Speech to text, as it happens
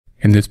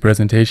In this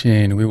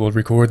presentation, we will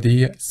record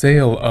the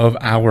sale of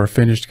our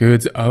finished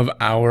goods of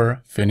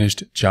our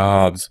finished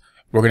jobs.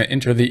 We're going to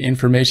enter the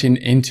information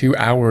into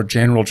our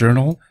general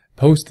journal,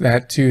 post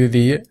that to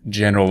the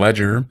general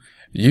ledger,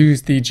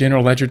 use the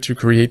general ledger to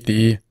create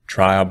the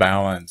trial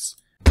balance.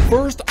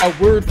 First, a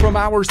word from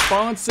our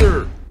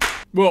sponsor.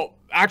 Well,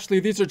 actually,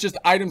 these are just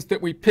items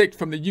that we picked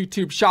from the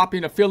YouTube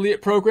Shopping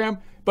Affiliate Program,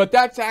 but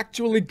that's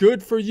actually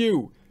good for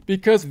you,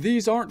 because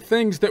these aren't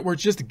things that were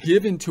just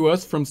given to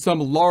us from some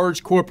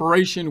large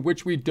corporation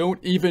which we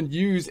don't even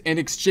use in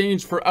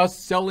exchange for us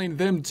selling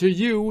them to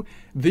you.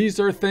 These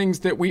are things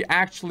that we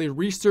actually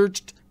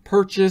researched,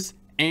 purchased,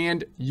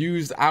 and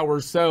use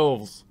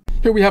ourselves.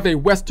 Here we have a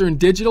Western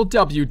Digital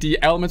WD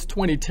Elements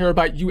 20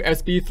 terabyte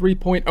USB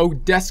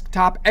 3.0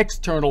 desktop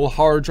external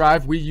hard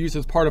drive we use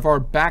as part of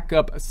our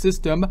backup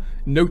system,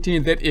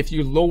 noting that if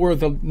you lower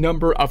the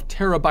number of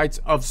terabytes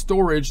of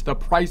storage, the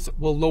price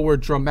will lower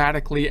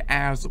dramatically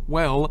as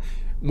well.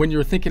 When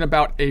you're thinking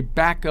about a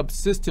backup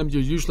system,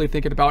 you're usually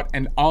thinking about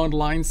an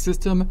online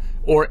system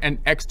or an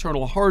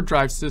external hard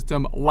drive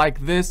system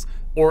like this,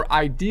 or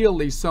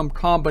ideally some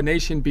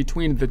combination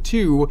between the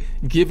two,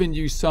 giving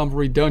you some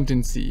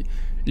redundancy.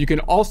 You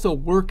can also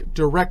work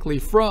directly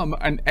from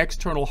an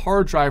external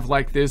hard drive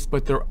like this,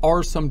 but there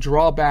are some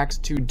drawbacks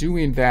to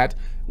doing that.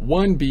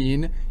 One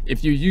being,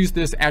 if you use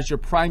this as your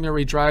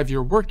primary drive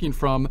you're working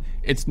from,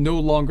 it's no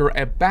longer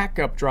a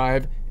backup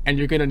drive, and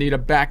you're going to need a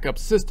backup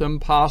system,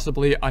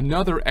 possibly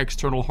another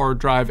external hard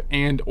drive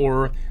and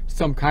or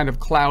some kind of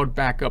cloud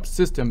backup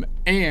system.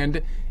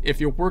 And if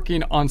you're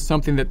working on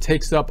something that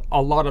takes up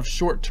a lot of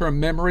short-term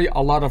memory,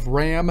 a lot of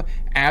RAM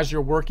as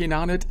you're working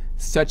on it,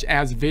 such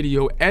as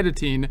video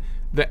editing,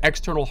 the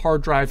external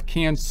hard drive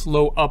can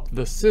slow up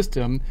the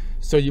system.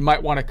 So you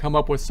might want to come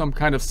up with some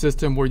kind of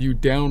system where you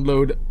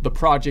download the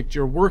project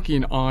you're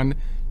working on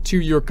to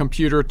your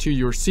computer, to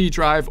your C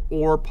drive,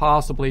 or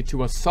possibly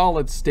to a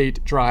solid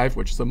state drive,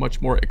 which is a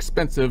much more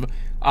expensive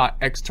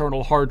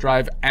external hard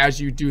drive as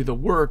you do the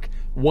work.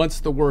 Once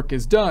the work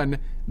is done,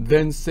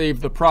 then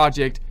save the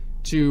project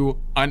to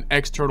an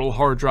external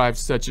hard drive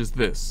such as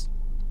this.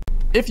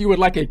 If you would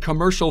like a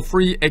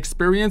commercial-free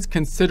experience,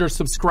 consider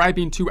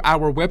subscribing to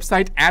our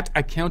website at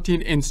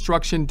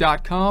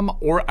accountinginstruction.com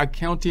or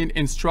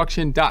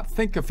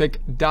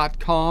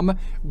accountinginstruction.thinkific.com,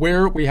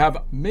 where we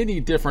have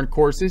many different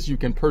courses. You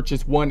can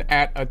purchase one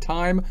at a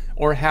time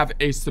or have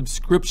a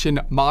subscription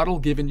model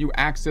giving you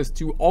access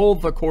to all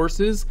the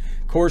courses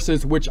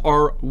which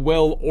are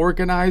well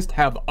organized,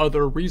 have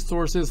other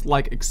resources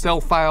like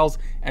Excel files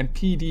and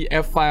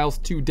PDF files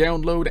to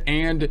download,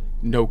 and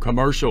no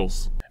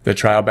commercials. The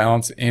trial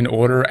balance in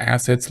order: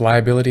 assets,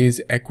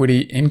 liabilities, equity,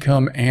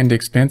 income, and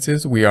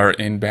expenses. We are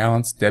in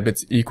balance,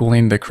 debits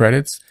equaling the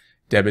credits,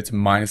 debits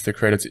minus the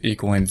credits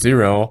equaling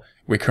 0.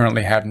 We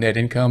currently have net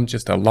income,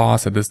 just a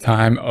loss at this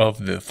time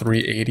of the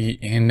 $380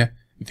 in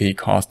the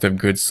cost of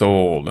goods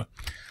sold.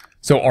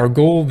 So our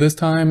goal this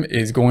time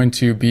is going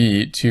to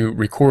be to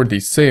record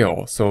the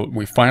sale. So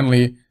we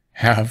finally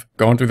have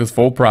gone through this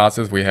full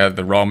process. We have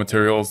the raw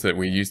materials that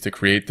we used to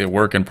create the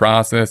work in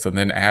process, and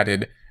then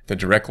added the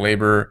direct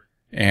labor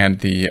and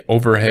the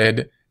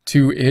overhead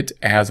to it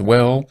as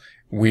well.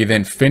 We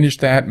then finished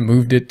that,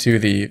 moved it to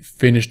the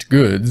finished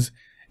goods,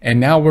 and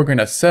now we're going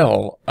to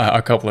sell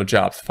a couple of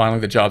jobs.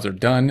 Finally, the jobs are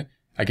done.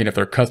 Again, if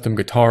they're custom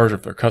guitars or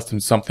if they're custom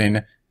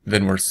something,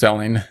 then we're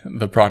selling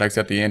the products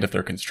at the end. If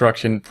they're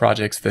construction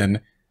projects,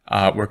 then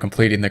we're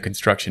completing the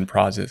construction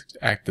project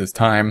at this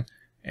time,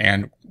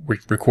 and we're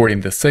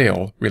recording the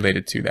sale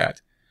related to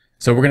that.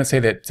 So we're going to say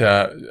that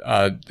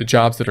the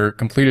jobs that are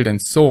completed and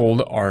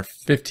sold are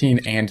 15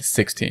 and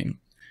 16.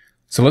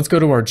 So let's go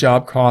to our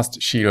job cost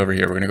sheet over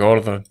here. We're going to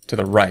go to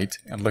the right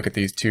and look at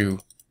these two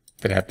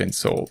that have been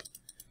sold.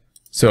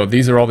 So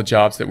these are all the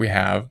jobs that we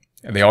have,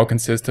 and they all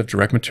consist of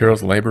direct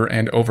materials, labor,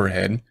 and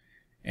overhead.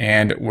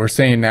 And we're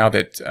saying now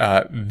that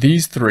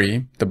these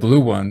three, the blue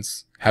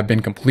ones, have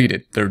been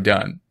completed. They're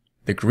done.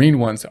 The green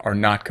ones are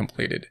not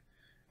completed.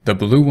 The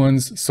blue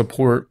ones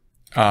support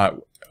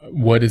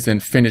what is in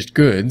finished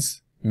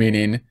goods,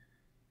 meaning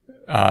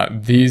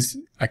these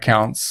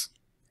accounts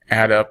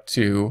add up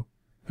to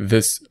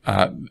this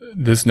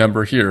this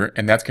number here,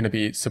 and that's going to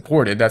be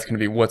supported. That's going to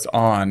be what's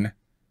on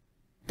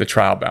the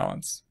trial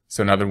balance.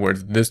 So in other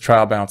words, this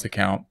trial balance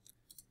account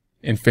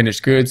in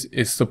finished goods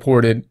is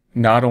supported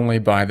not only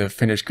by the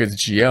finished goods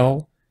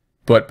GL,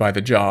 but by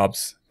the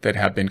jobs that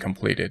have been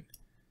completed.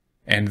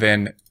 And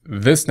then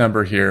this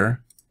number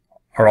here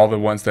are all the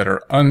ones that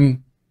are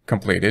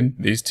uncompleted,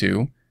 these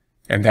two,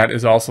 and that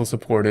is also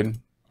supported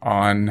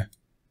on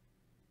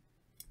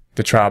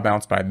the trial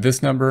balance by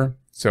this number.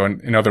 So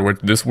in other words,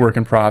 this work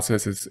in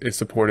process is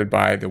supported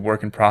by the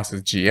work in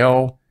process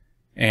GL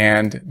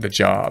and the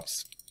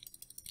jobs.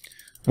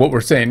 What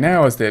we're saying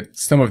now is that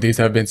some of these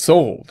have been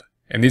sold,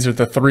 and these are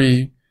the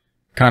three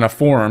kind of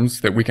forms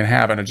that we can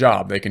have in a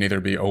job. They can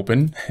either be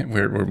open,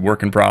 we're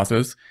work in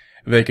process,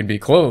 they can be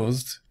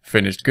closed,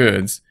 finished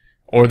goods,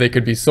 or they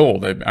could be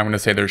sold. I'm going to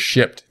say they're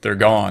shipped, they're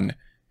gone,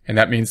 and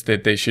that means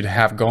that they should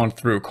have gone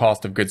through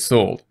cost of goods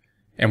sold.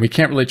 And we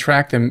can't really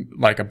track them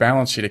like a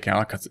balance sheet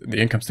account because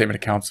the income statement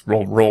accounts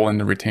roll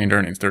into retained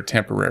earnings. They're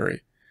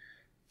temporary.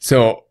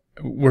 So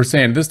we're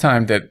saying this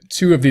time that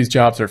 2 of these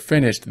jobs are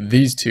finished.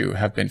 These 2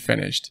 have been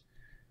finished.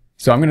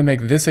 So I'm going to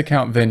make this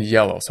account then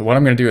yellow. So what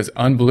I'm going to do is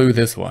unblue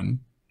this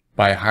one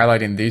by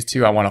highlighting these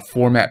 2. I want to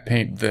format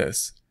paint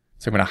this.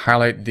 So I'm going to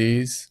highlight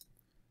these,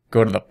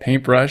 go to the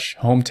paintbrush,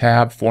 home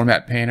tab,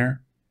 format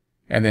painter,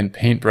 and then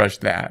paintbrush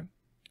that.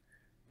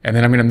 And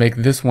then I'm going to make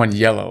this one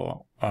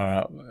yellow.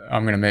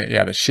 I'm going to make,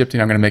 the shifting,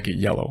 I'm going to make it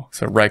yellow.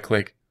 So right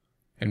click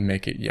and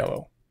make it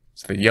yellow.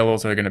 So the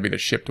yellows are going to be the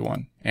shipped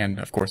one. And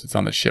of course it's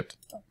on the shipped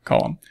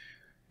column.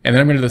 And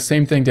then I'm going to do the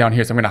same thing down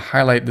here. So I'm going to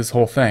highlight this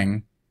whole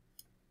thing,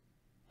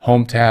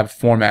 home tab,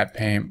 format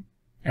paint,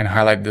 and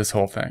highlight this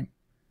whole thing.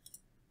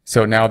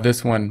 So now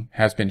this one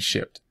has been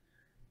shipped.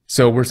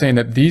 So we're saying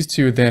that these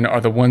 2 then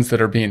are the ones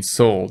that are being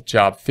sold,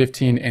 job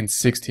 15 and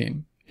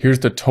 16. Here's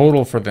the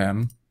total for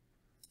them.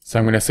 So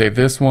I'm going to say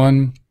this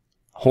one,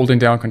 holding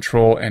down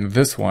control, and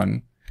this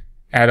one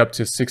add up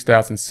to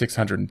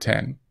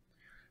 6,610.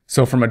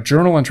 So from a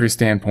journal entry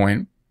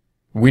standpoint,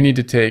 we need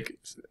to take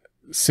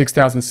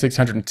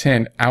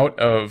 6,610 out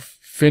of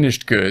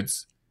finished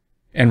goods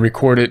and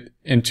record it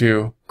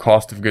into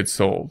cost of goods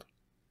sold.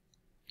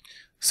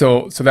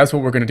 So that's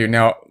what we're going to do.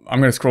 Now I'm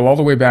going to scroll all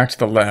the way back to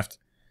the left.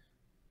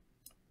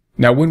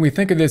 Now when we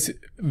think of this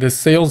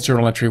sales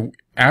journal entry,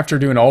 after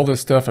doing all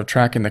this stuff of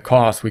tracking the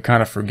cost, we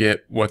kind of forget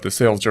what the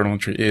sales journal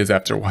entry is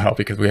after a while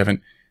because we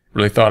haven't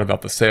really thought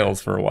about the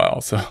sales for a while.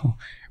 So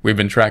we've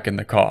been tracking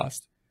the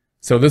cost.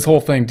 So this whole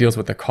thing deals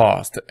with the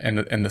cost.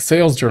 And the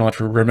sales journal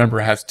entry, remember,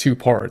 has 2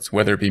 parts,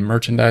 whether it be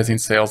merchandising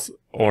sales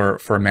or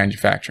for a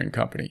manufacturing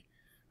company.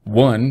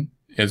 One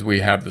is we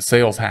have the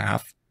sales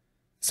half.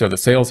 So the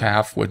sales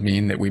half would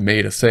mean that we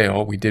made a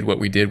sale. We did what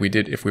we did.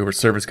 If we were a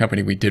service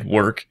company, we did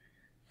work.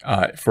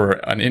 For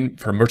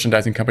a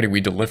merchandising company,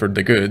 we delivered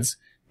the goods.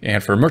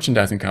 And for a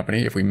merchandising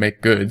company, if we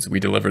make goods, we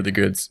deliver the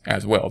goods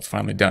as well. It's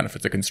finally done. If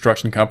it's a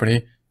construction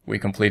company, we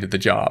completed the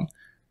job.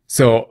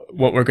 So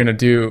what we're going to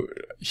do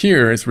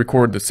here is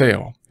record the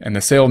sale. And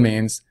the sale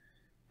means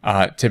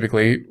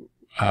typically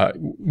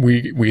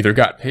we either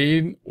got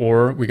paid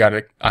or we got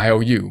an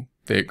IOU.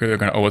 They're going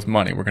to owe us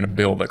money. We're going to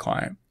bill the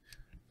client.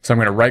 So I'm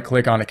going to right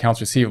click on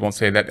accounts receivable and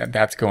say that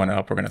that's going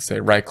up. We're going to say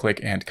right click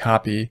and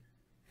copy,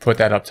 put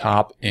that up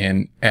top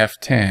in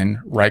F10,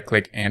 right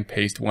click and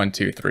paste 1,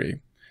 2,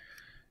 3.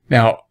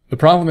 Now, the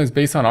problem is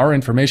based on our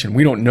information,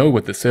 we don't know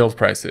what the sales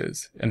price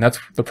is. And that's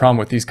the problem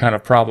with these kind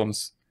of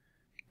problems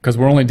because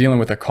we're only dealing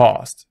with a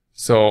cost.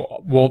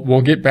 So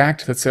we'll get back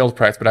to the sales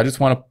price, but I just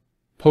want to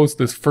post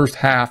this first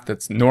half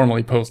that's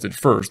normally posted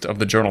first of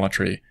the journal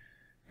entry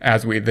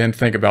as we then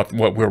think about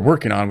what we're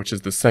working on, which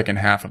is the second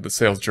half of the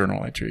sales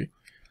journal entry.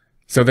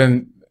 So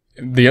then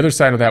the other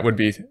side of that would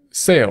be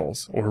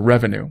sales or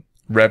revenue.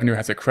 Revenue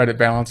has a credit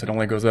balance. It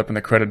only goes up in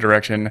the credit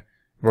direction.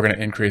 We're going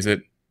to increase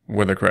it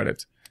with a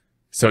credit.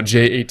 So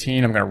J18,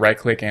 I'm going to right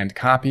click and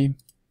copy,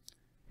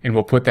 and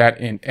we'll put that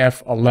in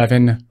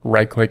F11,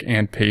 right click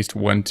and paste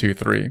 1, 2,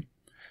 3.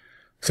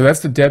 So that's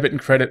the debit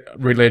and credit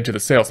related to the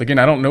sales. Again,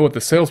 I don't know what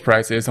the sales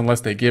price is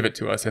unless they give it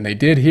to us. And they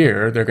did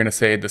here. They're going to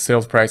say the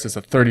sales price is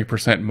a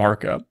 30%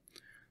 markup.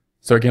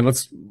 So again,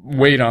 let's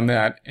wait on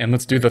that and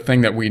let's do the thing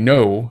that we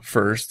know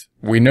first.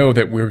 We know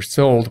that we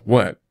sold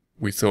what?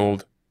 We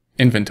sold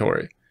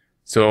inventory.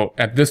 So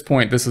at this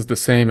point, this is the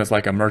same as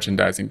like a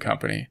merchandising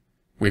company.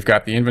 We've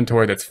got the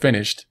inventory that's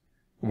finished.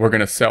 We're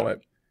going to sell it.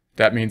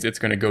 That means it's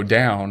going to go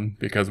down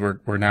because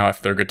we're now,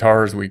 if they're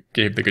guitars, we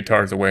gave the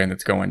guitars away and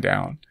it's going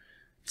down.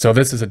 So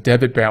this is a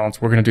debit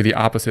balance. We're going to do the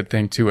opposite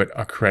thing to it,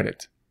 a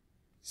credit.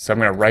 So I'm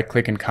going to right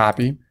click and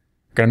copy.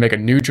 I'm going to make a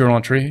new journal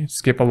entry,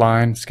 skip a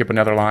line, skip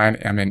another line.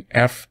 I'm in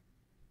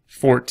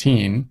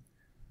F14,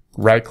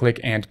 right click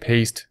and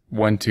paste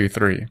 1, 2,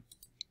 3.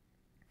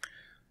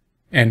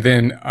 And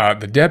then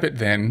the debit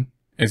then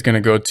is going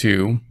to go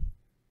to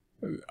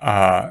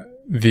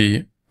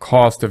the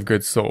cost of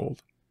goods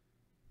sold.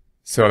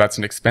 So that's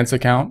an expense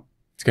account.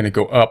 It's going to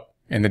go up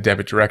in the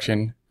debit direction.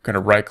 I'm going to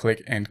right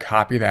click and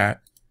copy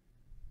that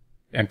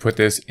and put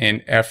this in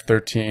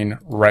F13,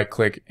 right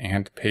click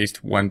and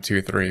paste 1,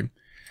 2, 3.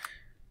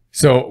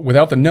 So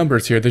without the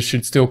numbers here, this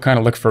should still kind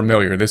of look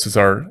familiar. This is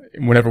our,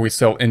 whenever we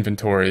sell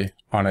inventory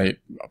on a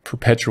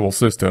perpetual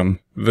system,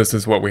 this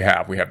is what we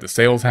have. We have the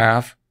sales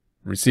half,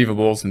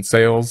 receivables and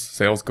sales.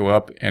 Sales go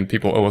up and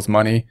people owe us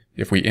money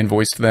if we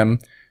invoiced them.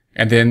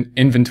 And then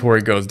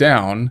inventory goes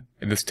down,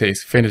 in this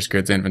case, finished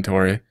goods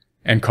inventory,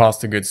 and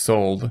cost of goods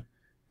sold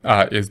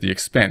is the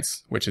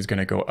expense, which is going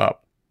to go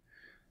up.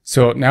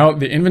 So now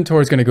the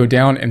inventory is going to go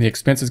down and the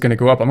expense is going to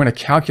go up. I'm going to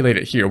calculate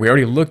it here. We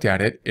already looked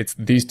at it. It's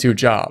these two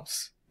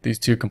jobs, these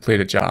two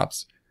completed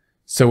jobs.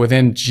 So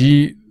within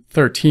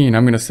G13,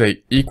 I'm going to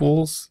say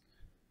equals.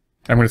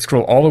 I'm going to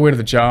scroll all the way to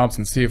the jobs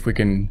and see if we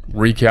can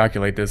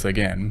recalculate this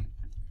again.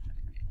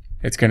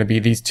 It's going to be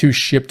these two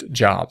shipped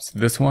jobs,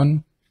 this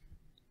one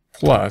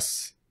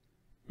plus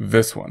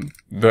this one.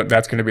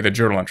 That's going to be the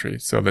journal entry.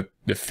 So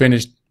the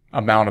finished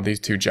amount of these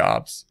two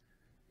jobs,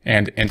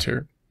 and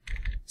enter.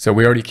 So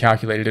we already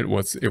calculated it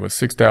was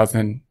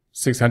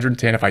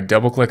 6,610. If I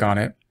double click on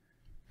it,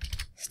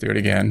 let's do it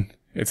again.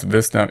 It's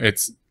this number.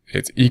 It's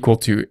equal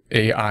to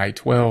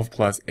AI12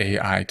 plus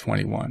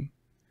AI21.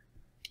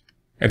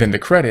 And then the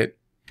credit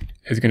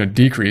is going to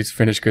decrease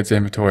finished goods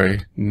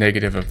inventory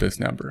negative of this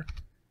number.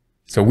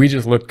 So we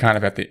just looked kind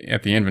of at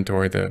the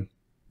inventory.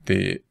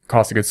 The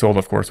cost of goods sold,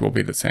 of course, will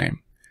be the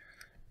same.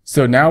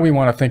 So now we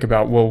want to think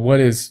about, well, what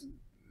is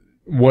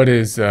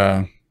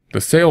the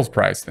sales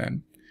price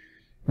then?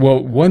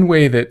 Well, one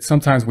way that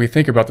sometimes we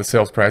think about the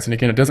sales price, and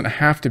again, it doesn't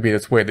have to be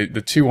this way.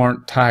 The two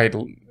aren't tied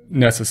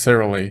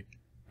necessarily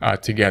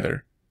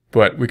together,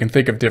 but we can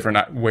think of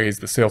different ways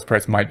the sales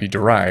price might be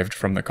derived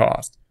from the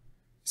cost.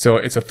 So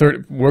it's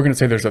we're going to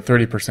say there's a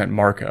 30%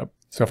 markup.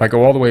 So if I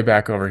go all the way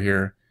back over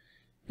here,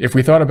 if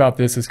we thought about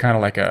this as kind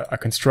of like a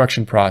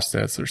construction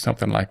process or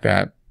something like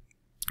that,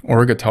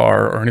 or a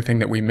guitar or anything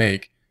that we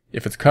make,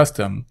 if it's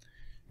custom,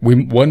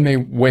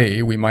 one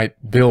way we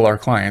might bill our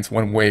clients,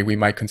 one way we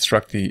might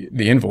construct the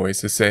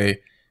invoice is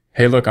say,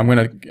 hey, look, I'm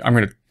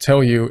gonna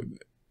tell you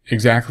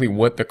exactly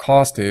what the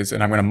cost is,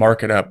 and I'm gonna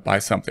mark it up by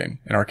something.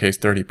 In our case,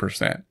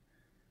 30%.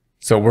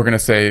 So we're gonna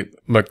say,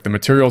 look, the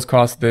materials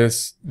cost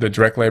this, the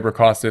direct labor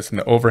costs this, and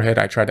the overhead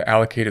I try to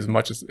allocate as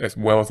much as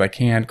well as I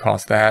can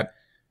cost that.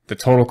 The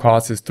total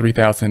cost is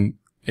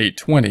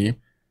 $3,820.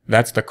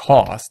 That's the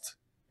cost,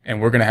 and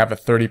we're gonna have a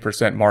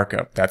 30%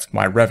 markup. That's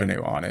my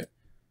revenue on it.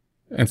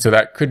 And so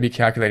that could be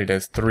calculated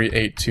as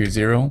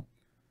 3820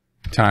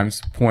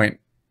 times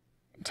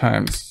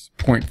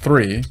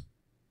 0.3,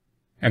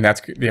 and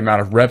that's the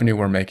amount of revenue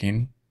we're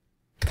making,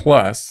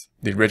 plus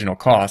the original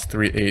cost,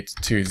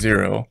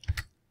 3820,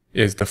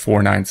 is the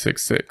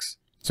 4966.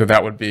 So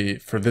that would be,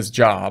 for this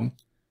job,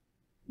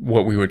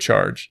 what we would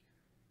charge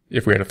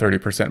if we had a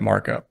 30%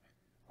 markup.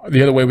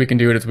 The other way we can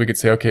do it is we could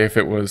say, okay, if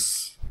it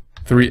was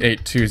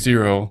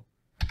 3820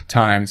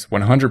 times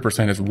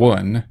 100% is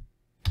 1.3,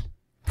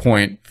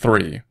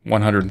 130%,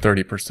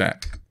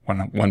 1.3,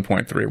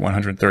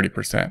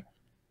 130%.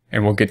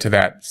 And we'll get to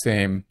that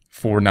same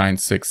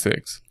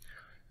 4966.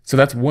 So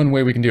that's one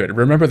way we can do it.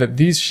 Remember that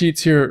these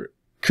sheets here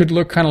could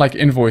look kind of like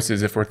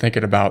invoices if we're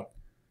thinking about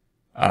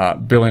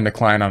billing the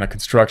client on a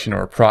construction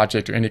or a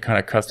project or any kind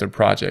of custom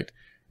project.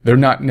 They're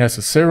not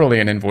necessarily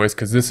an invoice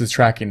because this is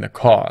tracking the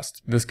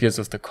cost. This gives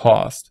us the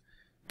cost.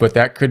 But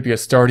that could be a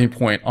starting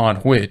point on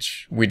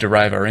which we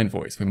derive our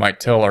invoice. We might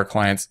tell our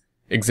clients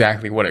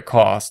exactly what it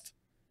costs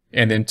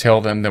and then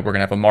tell them that we're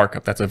going to have a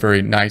markup. That's a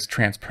very nice,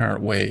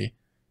 transparent way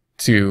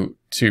to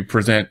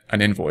present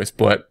an invoice,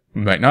 but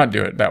we might not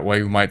do it that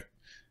way. We might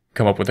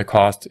come up with a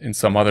cost in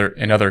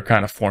other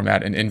kind of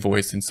format, an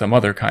invoice in some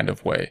other kind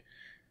of way.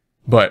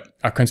 But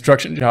a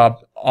construction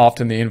job,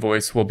 often the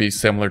invoice will be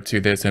similar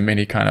to this, and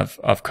many kind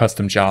of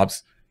custom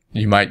jobs,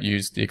 you might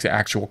use the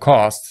actual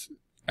costs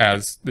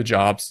as the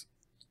jobs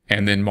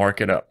and then mark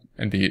it up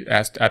and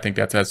I think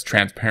that's as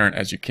transparent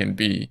as you can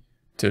be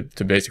to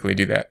basically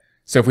do that.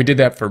 So if we did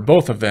that for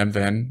both of them,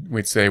 then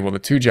we'd say, well, the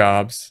two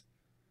jobs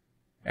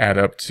add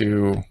up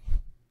to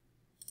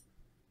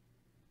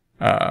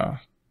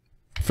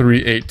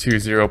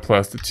 3820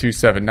 plus the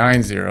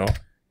 2790.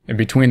 And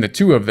between the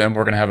two of them,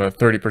 we're going to have a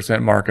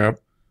 30% markup.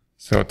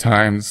 So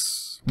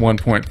times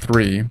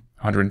 1.3,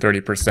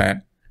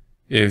 130%,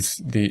 is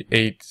the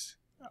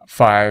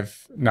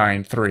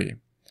 8593.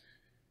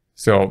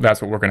 So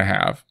that's what we're going to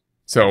have.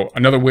 So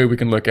another way we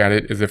can look at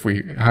it is if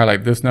we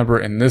highlight this number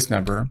and this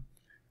number,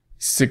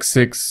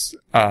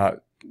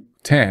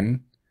 6610,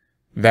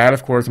 that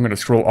of course I'm going to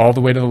scroll all the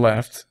way to the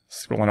left,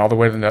 scrolling all the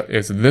way to the left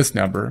is this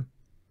number.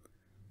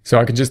 So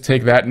I can just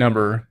take that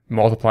number,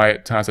 multiply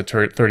it times a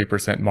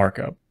 30%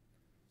 markup.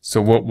 So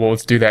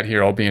let's do that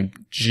here. I'll be in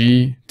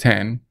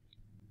G10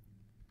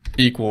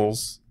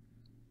 equals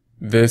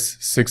this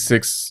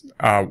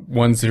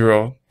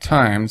 6610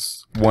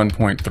 times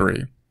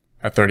 1.3,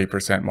 a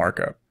 30%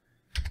 markup.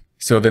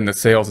 So then the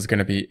sales is going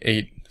to be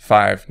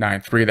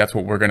 8593. That's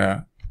what we're going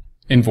to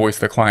invoice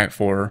the client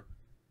for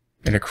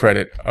in a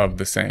credit of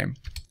the same.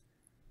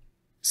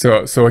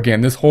 So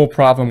again, this whole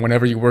problem,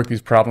 whenever you work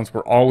these problems,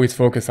 we're always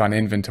focused on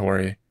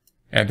inventory.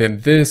 And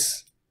then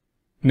this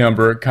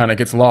number kind of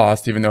gets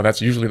lost, even though that's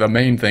usually the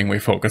main thing we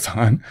focus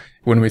on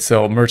when we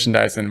sell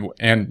merchandise and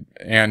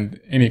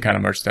any kind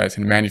of merchandise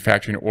in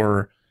manufacturing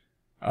or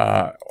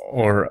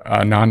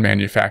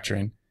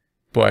non-manufacturing.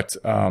 But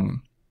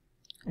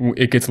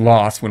it gets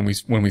lost when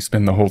we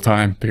spend the whole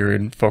time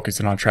period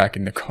focusing on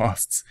tracking the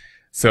costs.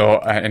 So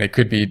and it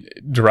could be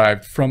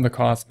derived from the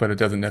cost, but it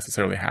doesn't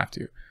necessarily have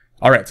to.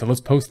 All right, so let's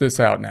post this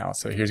out now.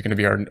 So here's going to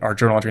be our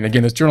journal entry. And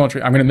again, this journal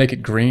entry, I'm going to make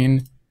it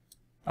green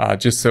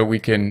just so we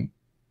can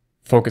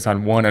focus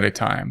on one at a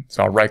time.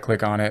 So I'll right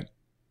click on it,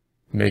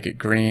 make it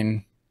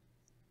green.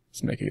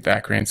 Let's make it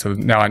that green. So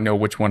now I know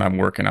which one I'm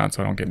working on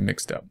so I don't get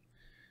mixed up.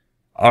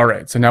 All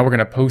right, so now we're going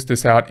to post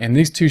this out. And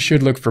these two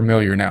should look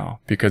familiar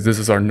now because this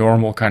is our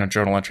normal kind of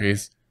journal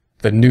entries.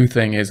 The new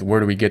thing is, where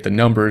do we get the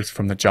numbers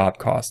from the job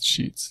cost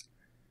sheets?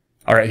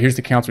 All right, here's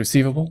the accounts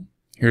receivable.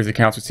 Here's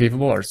accounts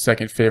receivable, our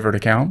second favorite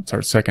account. It's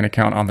our second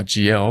account on the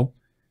GL.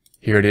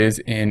 Here it is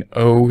in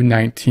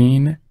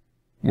 019.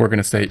 We're going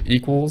to say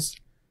equals,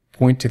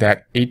 point to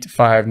that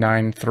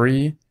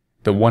 8593.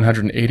 The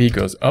 180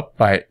 goes up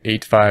by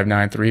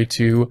 8593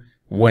 to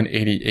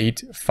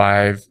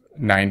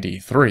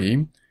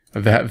 188,593.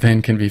 That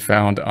then can be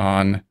found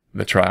on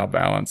the trial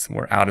balance.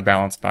 We're out of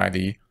balance by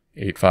the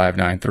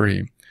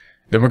 8593.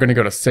 Then we're going to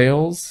go to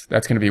sales.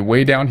 That's going to be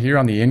way down here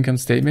on the income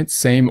statement.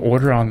 Same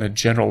order on the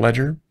general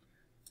ledger.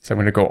 So I'm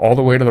going to go all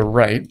the way to the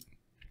right.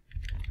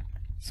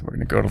 So we're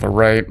going to go to the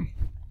right.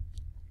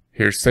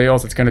 Here's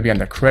sales. It's going to be on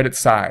the credit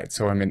side.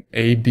 So I'm in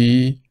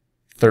AB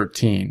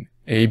 13.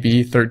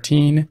 AB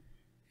 13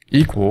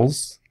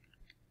 equals,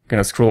 I'm going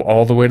to scroll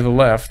all the way to the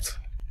left,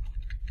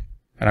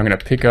 and I'm going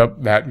to pick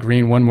up that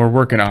green one we're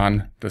working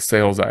on, the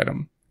sales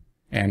item,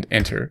 and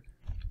enter.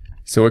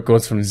 So it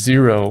goes from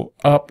 0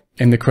 up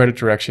in the credit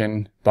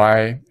direction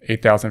by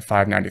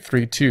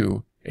 8,593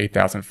 to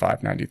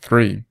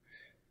 8,593.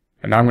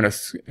 And now I'm going to,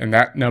 and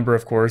that number,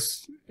 of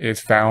course, is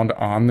found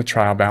on the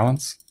trial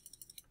balance.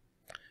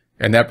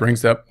 And that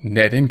brings up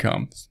net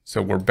income.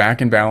 So we're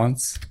back in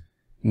balance.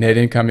 Net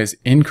income is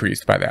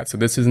increased by that. So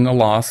this isn't a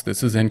loss,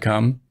 this is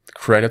income.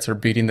 Credits are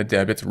beating the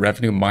debits,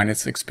 revenue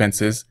minus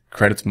expenses,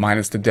 credits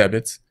minus the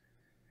debits.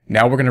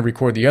 Now we're going to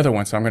record the other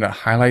one. So I'm going to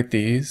highlight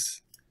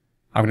these.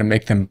 I'm going to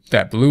make them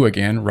that blue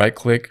again, right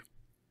click.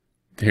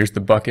 Here's the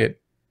bucket.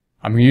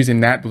 I'm using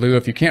that blue.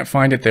 If you can't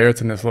find it there,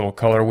 it's in this little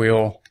color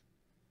wheel.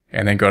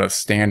 And then go to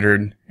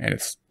standard, and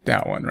it's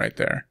that one right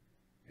there.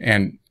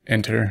 And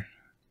enter.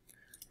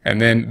 And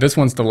then this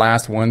one's the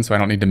last one, so I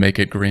don't need to make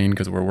it green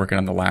because we're working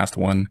on the last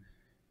one.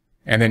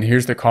 And then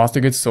here's the cost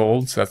of goods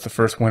sold. So that's the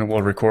first one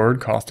we'll record.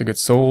 Cost of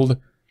goods sold,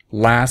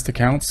 last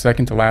account,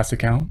 second to last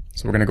account.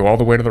 So we're going to go all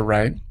the way to the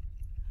right.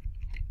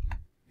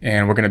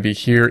 And we're going to be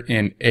here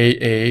in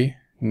AA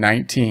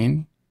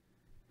 19.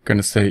 Going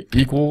to say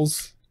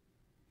equals,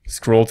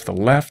 scroll to the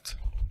left,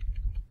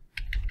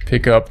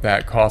 pick up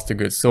that cost of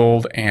goods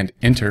sold and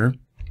enter.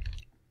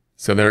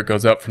 So there it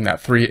goes up from that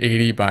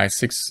 380 by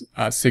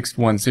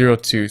 610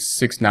 to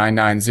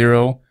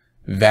 6990.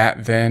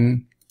 That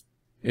then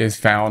is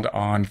found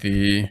on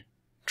the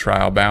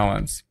trial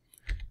balance.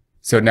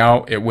 So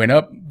now it went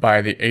up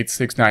by the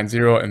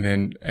 8690, and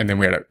then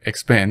we had an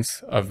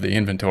expense of the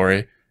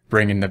inventory,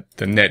 bringing the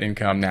net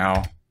income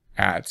now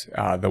at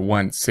the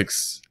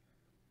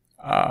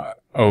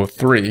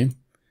 1603.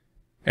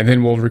 And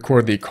then we'll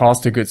record the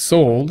cost of goods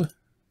sold.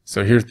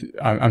 So here's,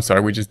 I'm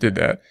sorry, we just did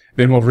that.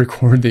 Then we'll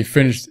record the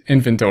finished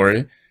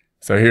inventory.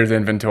 So here's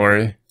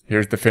inventory.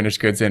 Here's the finished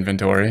goods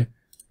inventory.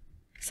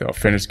 So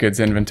finished goods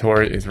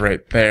inventory is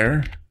right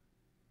there.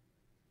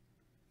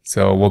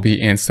 So we'll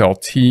be in cell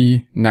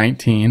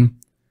T19.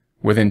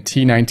 Within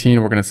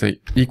T19, we're going to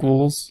say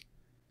equals,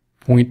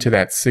 point to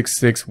that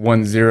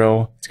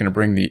 6610. It's going to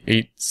bring the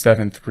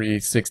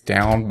 8736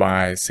 down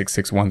by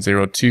 6610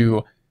 to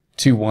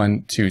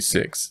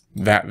 2126.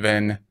 That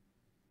then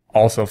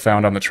also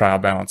found on the trial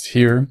balance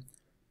here,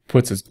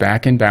 puts us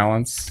back in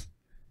balance,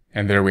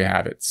 and there we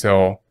have it.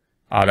 So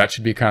that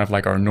should be kind of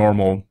like our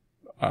normal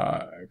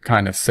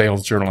kind of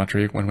sales journal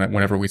entry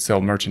whenever we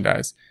sell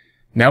merchandise.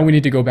 Now we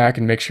need to go back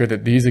and make sure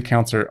that these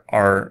accounts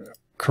are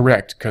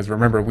correct, because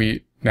remember,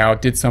 we now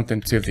did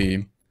something to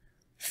the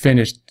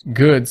finished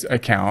goods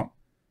account.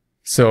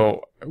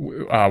 So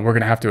we're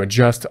going to have to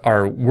adjust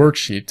our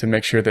worksheet to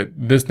make sure that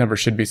this number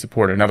should be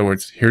supported. In other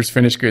words, here's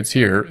finished goods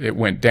here. It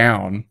went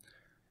down.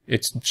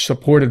 It's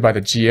supported by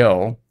the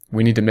GL.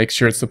 We need to make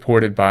sure it's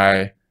supported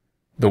by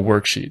the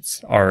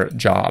worksheets, our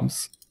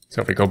jobs.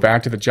 So if we go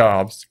back to the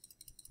jobs,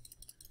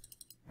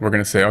 we're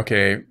going to say,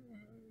 okay,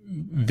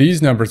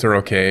 these numbers are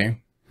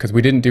okay because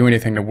we didn't do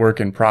anything to work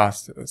in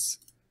process.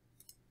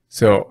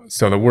 So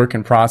the work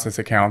in process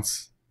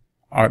accounts,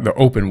 the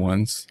open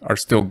ones, are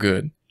still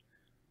good.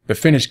 The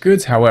finished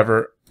goods,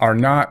 however, are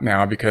not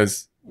now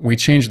because we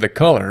changed the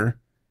color,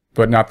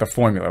 but not the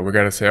formula. We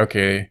got to say,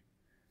 okay,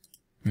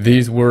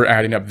 these were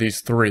adding up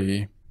these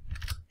three.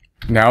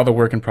 Now the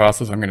work in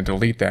process, I'm going to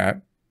delete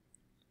that.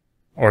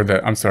 Or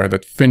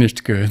the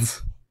finished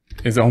goods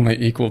is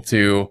only equal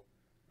to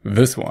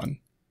this one.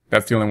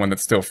 That's the only one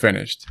that's still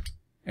finished.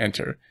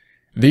 Enter.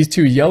 These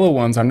two yellow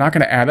ones, I'm not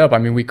going to add up. I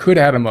mean, we could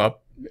add them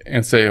up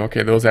and say,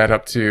 okay, those add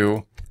up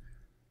to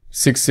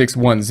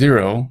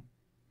 6610.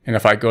 And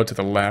if I go to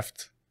the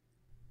left,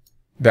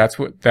 that's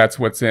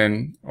what's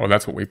in, or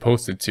that's what we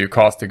posted to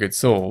cost of goods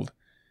sold.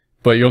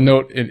 But you'll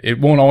note it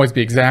won't always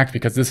be exact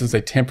because this is a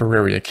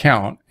temporary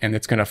account and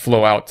it's going to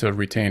flow out to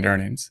retained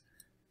earnings.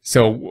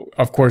 So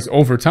of course,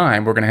 over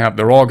time,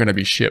 they're all going to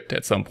be shipped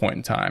at some point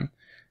in time.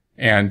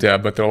 And,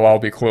 but they'll all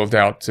be closed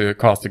out to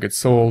cost of goods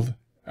sold,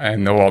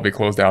 and they'll all be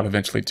closed out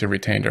eventually to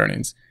retained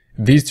earnings.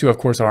 These two, of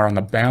course, are on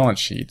the balance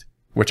sheet,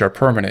 which are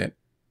permanent.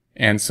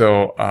 And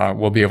so,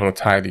 we'll be able to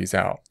tie these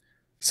out.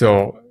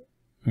 So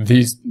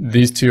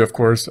these two, of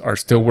course, are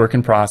still work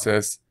in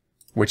process,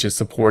 which is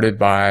supported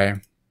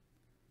by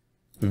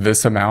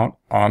this amount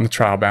on the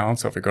trial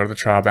balance. So if we go to the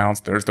trial balance,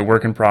 there's the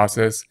work in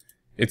process.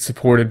 It's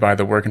supported by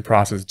the work in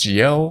process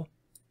GL,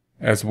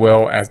 as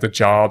well as the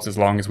jobs, as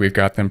long as we've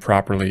got them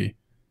properly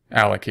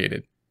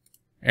allocated.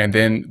 And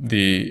then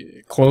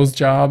the closed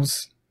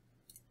jobs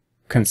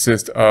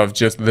consist of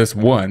just this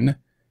one.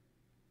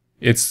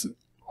 It's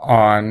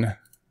on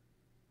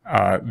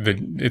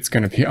it's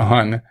going to be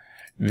on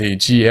the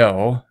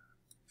GL.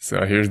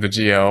 So here's the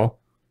GL,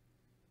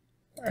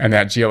 and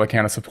that GL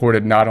account is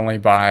supported not only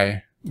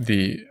by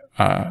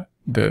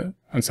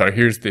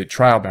here's the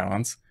trial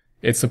balance.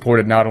 It's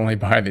supported not only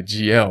by the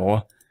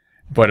GL,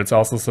 but it's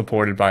also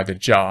supported by the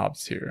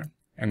jobs here.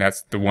 And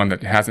that's the one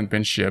that hasn't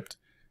been shipped.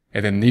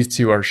 And then these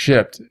two are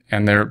shipped,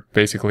 and they're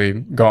basically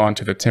gone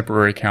to the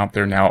temporary account.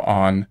 They're now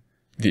on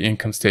the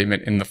income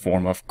statement in the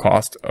form of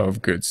cost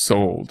of goods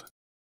sold.